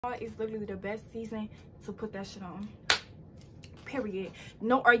It's literally the best season to put that shit on. Period.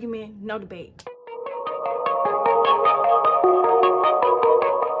 No argument, no debate.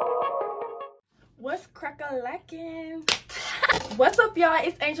 What's crack-a-lackin'? What's up, y'all?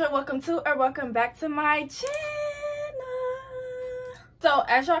 It's Angel. Welcome to or welcome back to my channel. So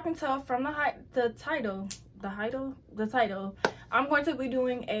as y'all can tell from the title, I'm going to be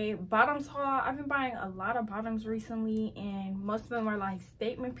doing a bottoms haul. I've been buying a lot of bottoms recently, and most of them are like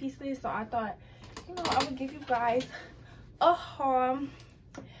statement pieces. So I thought, you know, I would give you guys a haul.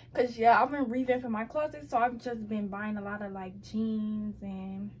 Cause yeah, I've been revamping my closet, so I've just been buying a lot of like jeans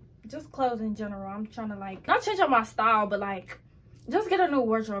and just clothes in general. I'm trying to like not change up my style, but like just get a new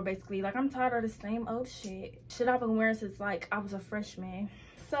wardrobe basically. Like I'm tired of the same old shit I've been wearing since like I was a freshman.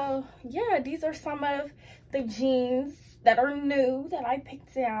 So yeah, these are some of the jeans that are new that I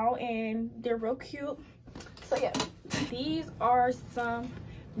picked out, and they're real cute. So yeah, these are some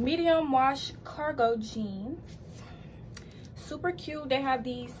medium wash cargo jeans. Super cute. They have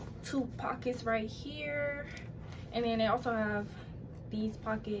these two pockets right here, and then they also have these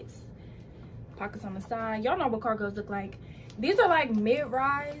pockets on the side. Y'all know what cargos look like. These are like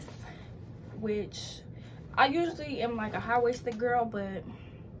mid-rise, which I usually am like a high-waisted girl, but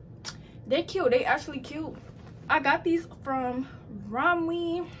they're cute. They actually cute. I got these from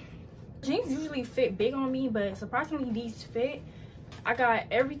Romwe. Jeans usually fit big on me, but surprisingly these fit. I got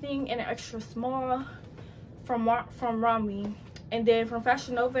everything in an extra small from Romwe, and then from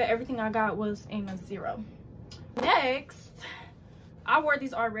Fashion Nova everything I got was in a 0. Next, I wore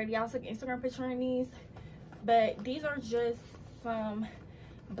these already. I took an Instagram picture in these, but these are just some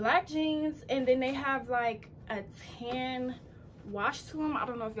black jeans, and then they have like a tan wash to them. I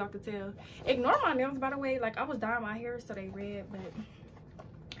don't know if y'all could tell. Ignore my nails, by the way. Like I was dyeing my hair so they red, but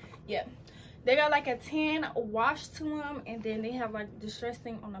yeah, they got like a tan wash to them, and then they have like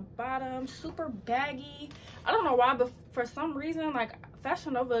distressing on the bottom. Super baggy. I don't know why, but for some reason like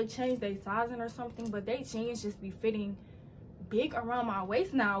Fashion Nova changed their sizing or something, but they jeans just be fitting big around my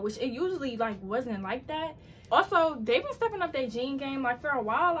waist now, which it usually like wasn't like that. Also, they've been stepping up their jean game. Like for a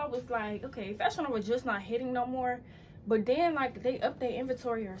while I was like, okay, Fashion Nova just not hitting no more, but then like they upped their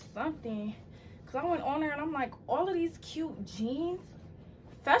inventory or something, because I went on there and I'm like, all of these cute jeans,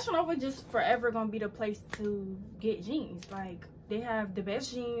 Fashion Nova just forever gonna be the place to get jeans. Like they have the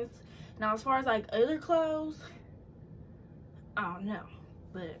best jeans. Now as far as like other clothes, I don't know.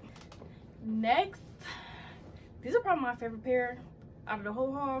 But next, these are probably my favorite pair out of the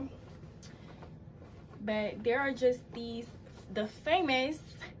whole haul, but there are just the famous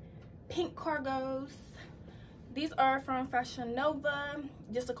pink cargos. These are from Fashion Nova,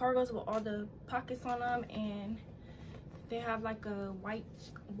 just the cargos with all the pockets on them, and they have like a white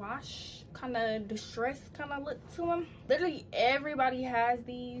wash kind of distressed kind of look to them. Literally everybody has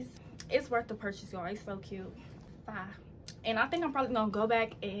these. It's worth the purchase, y'all. It's so cute. Bye. And I think I'm probably gonna go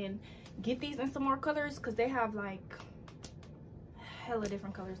back and get these in some more colors, because they have like hella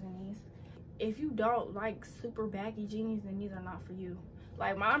different colors in these. If you don't like super baggy jeans, then these are not for you.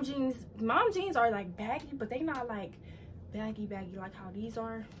 Like mom jeans are like baggy, but they not like baggy like how these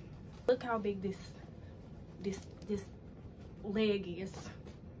are. Look how big this leg is.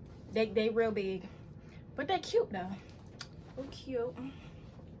 They real big, but they're cute though. So cute.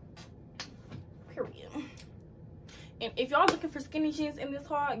 Period. And if y'all looking for skinny jeans in this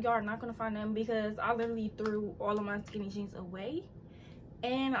haul, y'all are not gonna find them, because I literally threw all of my skinny jeans away,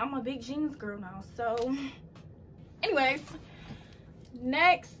 and I'm a big jeans girl now. So anyways,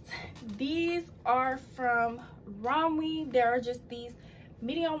 next, these are from Romwe. There are just these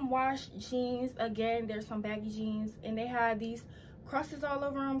medium wash jeans. Again, there's some baggy jeans, and they have these crosses all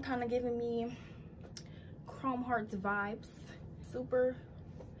over them, kind of giving me Chrome Hearts vibes. Super,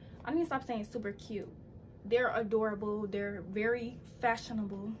 I need to stop saying super cute. They're adorable. They're very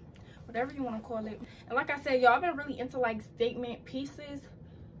fashionable, whatever you want to call it. And like I said, y'all, I've been really into like statement pieces.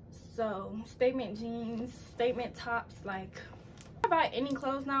 So statement jeans, statement tops. Like if I buy any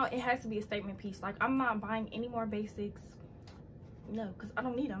clothes now, it has to be a statement piece. Like I'm not buying any more basics. No, because I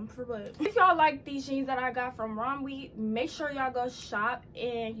don't need them for what. If y'all like these jeans that I got from Romwe, make sure y'all go shop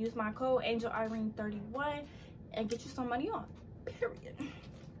and use my code AngelIrene31 and get you some money off. Period.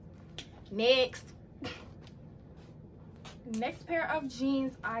 Next pair of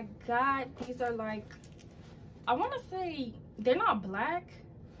jeans I got, these are like, I want to say they're not black,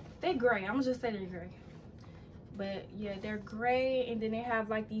 they're gray. I'm gonna just say they're gray, but yeah, they're gray, and then they have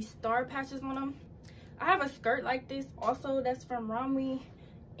like these star patches on them. I have a skirt like this also that's from Romwe,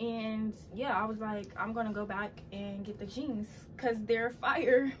 and yeah, I was like, I'm gonna go back and get the jeans because they're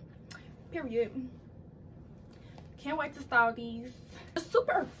fire. Period. Can't wait to style these. It's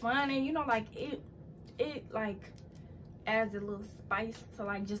super fun, and you know, like it like adds a little spice to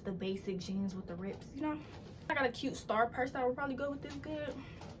like just the basic jeans with the rips, you know. I got a cute star purse that would probably go with this good.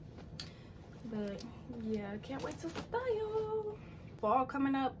 But yeah, can't wait to style. Fall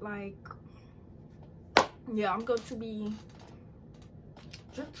coming up, like, yeah, I'm going to be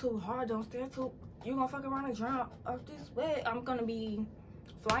drip too hard, don't stand too. You gonna fuck around and drown off this wet. I'm gonna be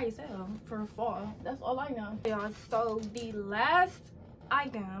fly as hell for fall. That's all I know. Yeah, so the last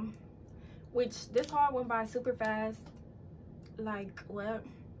item, which this haul went by super fast. Like, what?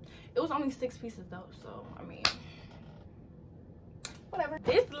 It was only 6 pieces though, so I mean, whatever.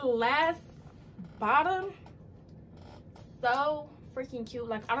 This last bottom, so freaking cute.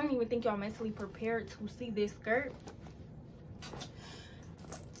 Like, I don't even think y'all mentally prepared to see this skirt.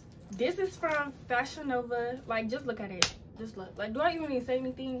 This is from Fashion Nova. Like, just look at it. Just look. Like, do I even need to say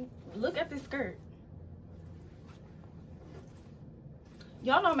anything? Look at this skirt.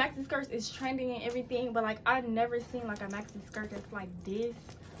 Y'all know maxi skirts is trending and everything, but like, I've never seen like a maxi skirt that's like this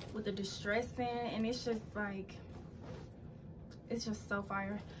with the distress in, and it's just like, it's just so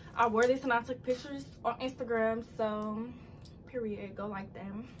fire. I wore this and I took pictures on Instagram, so period, go like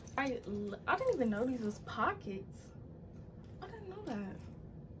them. I didn't even know these was pockets. I didn't know that.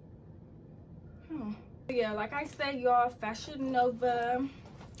 Yeah, like I said, y'all, Fashion Nova.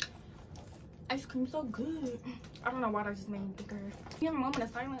 Ice cream so good. I don't know why that just made me think of her. You have a moment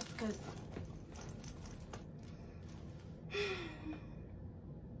of silence, because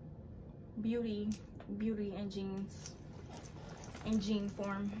beauty in jeans, in jean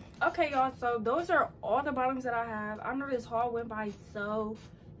form. Okay, y'all, so those are all the bottoms that I have. I know this haul went by so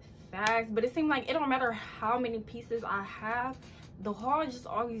fast, but it seemed like it don't matter how many pieces I have, the haul just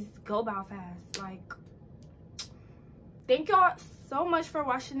always go by fast. Like, thank y'all so much for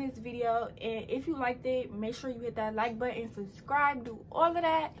watching this video, and if you liked it, make sure you hit that like button, subscribe, do all of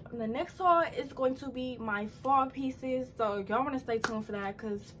that. The next haul is going to be my fall pieces, so y'all want to stay tuned for that,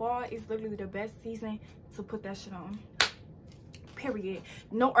 because fall is literally the best season to put that shit on, period.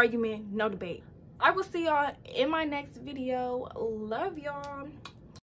 No argument, no debate. I will see y'all in my next video. Love y'all.